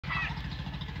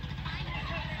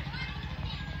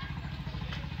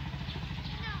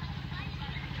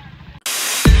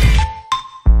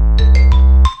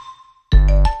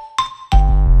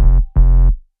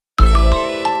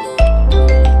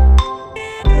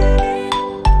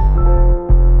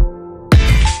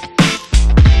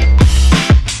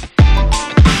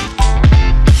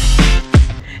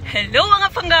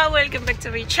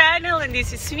And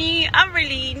this is me,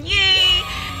 Amberlyn. Yay!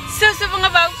 So, sa mga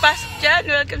bagong pasok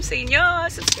dyan, welcome sa inyo.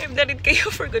 Subscribe na rin kayo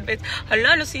for good vibes.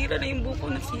 Hala, nasira na yung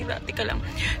buko. Nasira. Tika lang.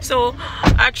 So,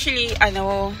 actually, I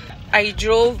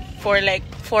drove for like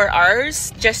 4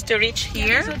 hours just to reach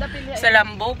here sa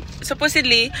Lambug.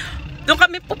 Supposedly, doon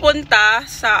kami pupunta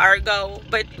sa Argao.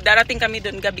 But darating kami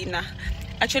doon gabi na.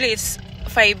 Actually, it's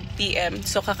 5 PM.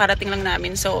 So, kakarating lang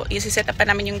namin. So, isi-set up pa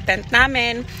namin yung tent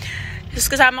namin. Tapos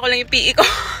kasama ko lang yung PE ko.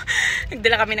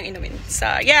 Nagdala kami ng inumin. So,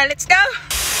 yeah, let's go!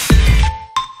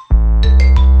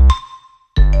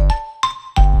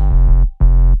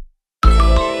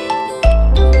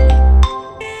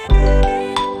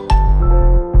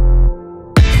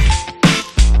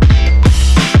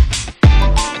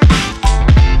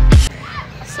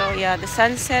 So, yeah, the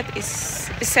sunset is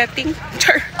setting.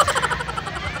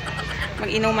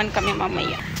 Mag-inuman kami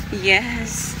mamaya.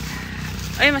 Yes.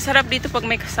 Ay, masarap dito pag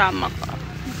may kasama ka.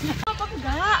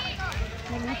 Kapagga!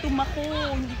 Nagutom ako.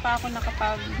 Hindi pa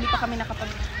kami nakapag...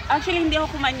 Actually, hindi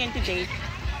ako kumain ngayon today.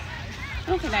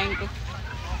 Anong kinain ko?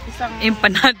 Isang...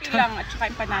 empanada. Lang at saka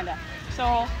empanada.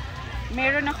 So,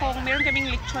 meron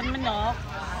kaming lechon manok.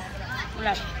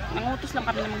 Wala. Nangutos lang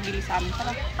kami na magbili sa amin.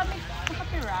 Para kami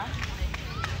nakapira.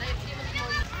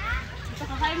 So,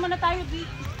 kakain muna tayo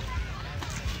dito.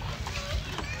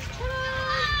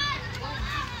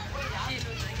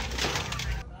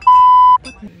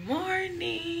 Good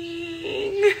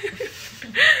morning!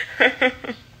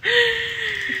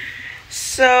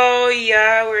 So,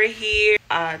 yeah, we're here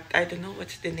at, I don't know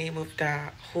what's the name of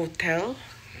the hotel.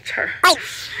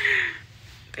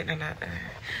 Tignan natin.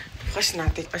 Bukas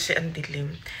natin kasi ang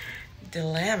dilim.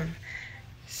 Dilim.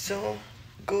 So,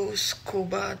 go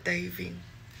scuba diving.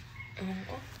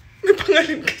 May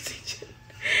pangalan kasi dyan.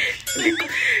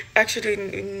 Actually,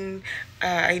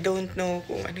 I don't know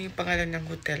kung ano yung pangalan ng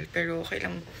hotel, pero okay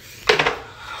lang.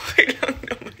 Okay lang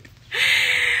naman.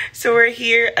 So, we're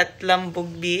here at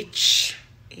Lambug Beach.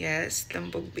 Yes,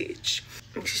 Lambug Beach.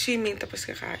 Magsiswimming tapos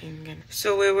kakain. Ganun.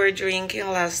 So, we were drinking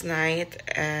last night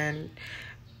and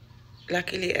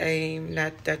luckily, I'm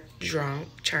not that drunk.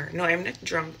 No, I'm not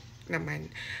drunk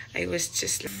naman. I was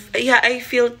just... Yeah, I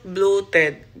feel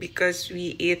bloated because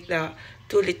we ate the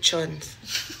 2 lechons.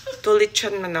 2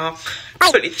 lechon manok.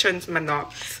 2 lechons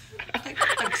manok.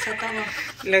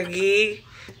 Lagi.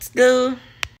 Let's go.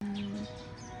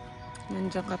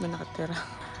 Nandiyan kami nakatira.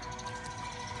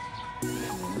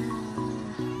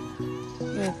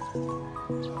 Yeah.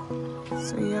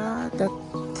 So yeah, that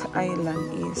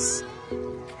island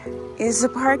is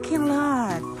a parking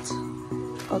lot.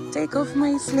 I'll take off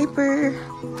my slipper.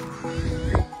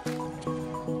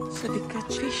 So the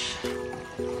catfish.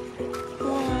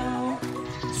 Wow.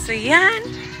 So yan.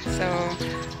 So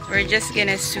we're just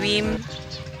gonna swim.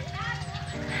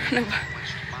 Ano ba?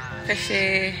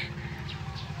 Kasi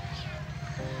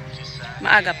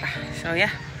maaga pa. So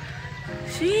yeah.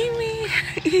 Swimming.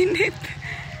 Init.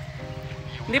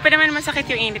 Hindi pa naman masakit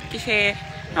yung init kasi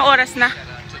ang oras na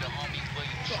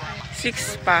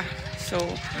 6 pa. So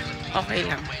okay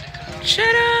lang.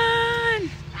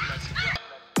 Charan!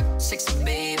 Sexy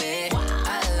baby,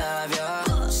 I love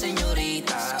you,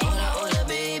 señorita. Hola, hola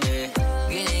baby,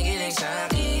 giling-giling sa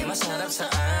akin, masarap sa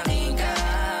akin ka.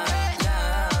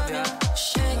 Love you,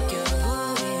 shake your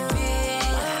booty,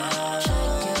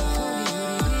 shake your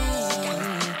booty.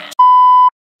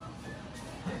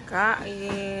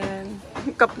 Kain.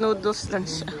 Cup noodles lang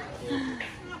siya.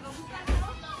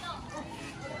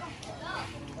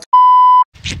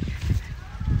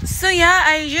 So yeah,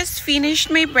 I just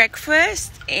finished my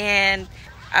breakfast and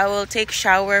I will take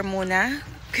shower muna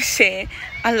kasi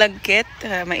ang lagkit,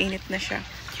 mainit na siya.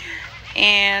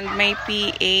 And my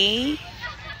PA,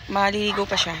 maliligo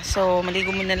pa siya. So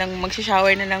maligo muna lang,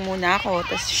 magsha-shower na lang muna ako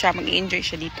tapos siya mag-i-enjoy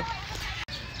siya dito.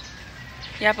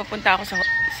 Yeah, papunta ako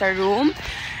sa room.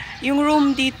 Yung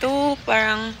room dito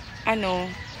parang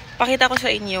pakita ko sa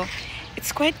inyo.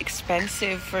 It's quite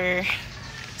expensive for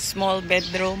small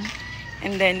bedroom.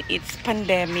 And then, it's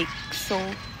pandemic. So,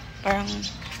 parang,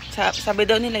 sabi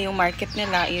daw nila yung market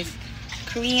nila is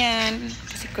Korean.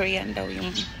 Kasi Korean daw yung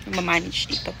mamanage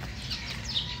dito.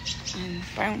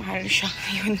 Parang mahal siya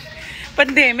ngayon.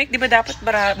 Pandemic, di ba dapat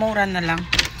mura na lang?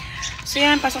 So,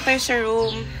 yan. Pasok tayo sa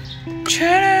room.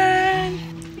 Charan!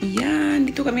 Yan.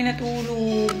 Dito kami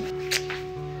natulog.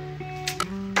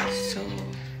 So,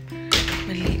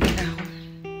 maliit na ako.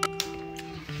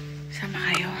 Sama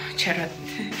kayo. Charot.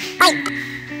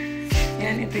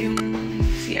 Yan, ito yung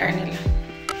CR nila.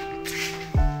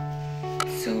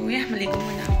 So, yeah, maligo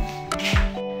muna ako.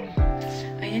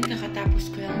 Ayan, kakatapos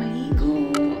ko lang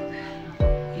maligo.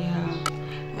 Yeah.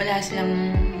 Wala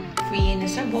silang free na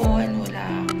sabon,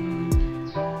 walang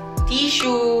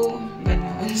tissue,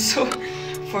 ganun. So,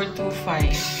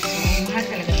 425. So, mahal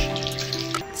talaga siya.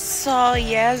 So,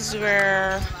 yes,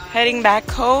 we're heading back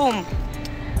home.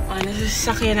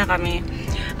 Nasasakyan na kami.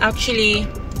 Actually,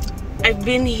 I've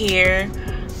been here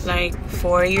like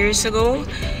 4 years ago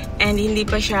and hindi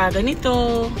pa siya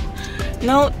ganito.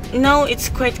 Now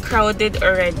it's quite crowded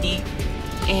already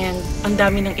and ang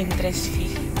dami ng entrance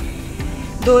fee.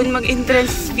 Doon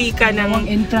mag-entrance fee ka ng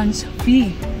entrance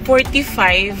fee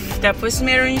 45, tapos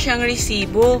meron siyang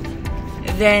resibo.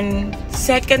 Then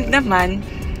second naman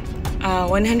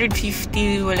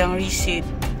 150, walang receipt.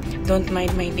 Don't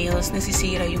mind my nails,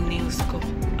 nasisira yung nails ko.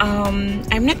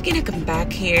 I'm not gonna come back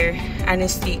here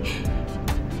honestly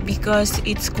because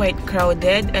it's quite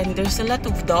crowded and there's a lot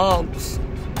of dogs.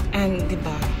 And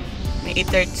diba, may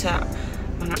itert sa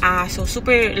mga aso.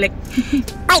 Super like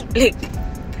like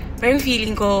parang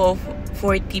feeling ko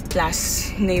 40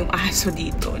 plus na yung aso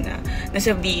dito na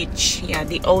nasa beach. Yeah,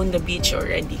 they own the beach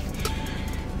already.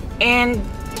 And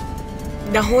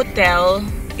the hotel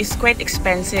is quite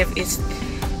expensive. It's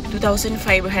 2,500.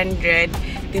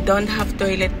 They don't have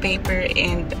toilet paper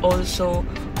and also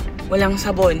walang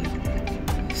sabon.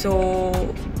 So,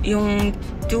 yung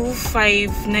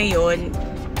 2,500 na yon,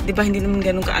 di ba hindi naman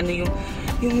ganun kaano yung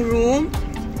room?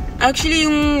 Actually,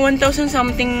 yung 1,000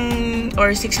 something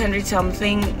or 600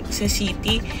 something sa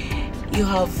city, you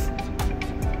have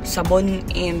sabon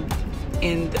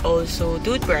and also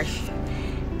toothbrush.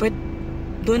 But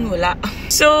doon wala.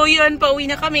 So, yun, pauwi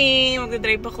na kami.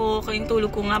 Magdadrive ako. Kayong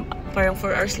tulog ko nga, parang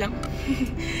 4 hours lang.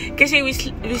 Kasi we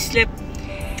slept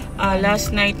last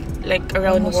night like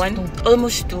around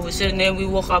almost 2. So, then we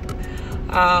woke up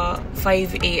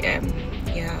 5 a.m.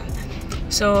 Yeah.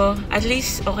 So, at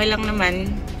least, okay lang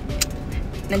naman.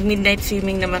 Nag-midnight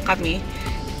swimming naman kami.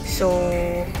 So,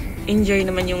 enjoy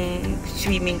naman yung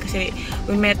swimming kasi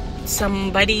we met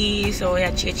somebody. So,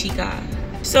 yeah, chika-chika.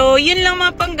 So, yun lang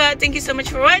mga pangga. Thank you so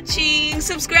much for watching.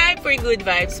 Subscribe for good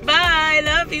vibes. Bye!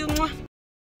 Love you!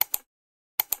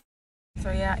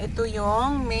 So, yeah, ito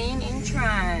yung main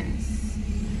entrance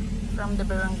from the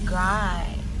barangay.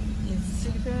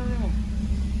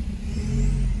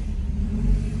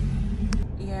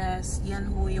 Yes, yan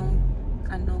ho yung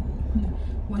ano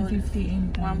 150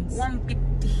 entrance.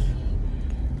 150.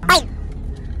 Ay!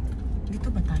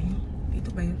 Dito ba tayo? Dito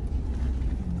ba yun?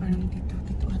 Parang dito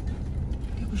ata.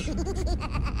 Hindi ko sure.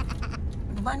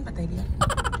 Babaan pa tayo diyan?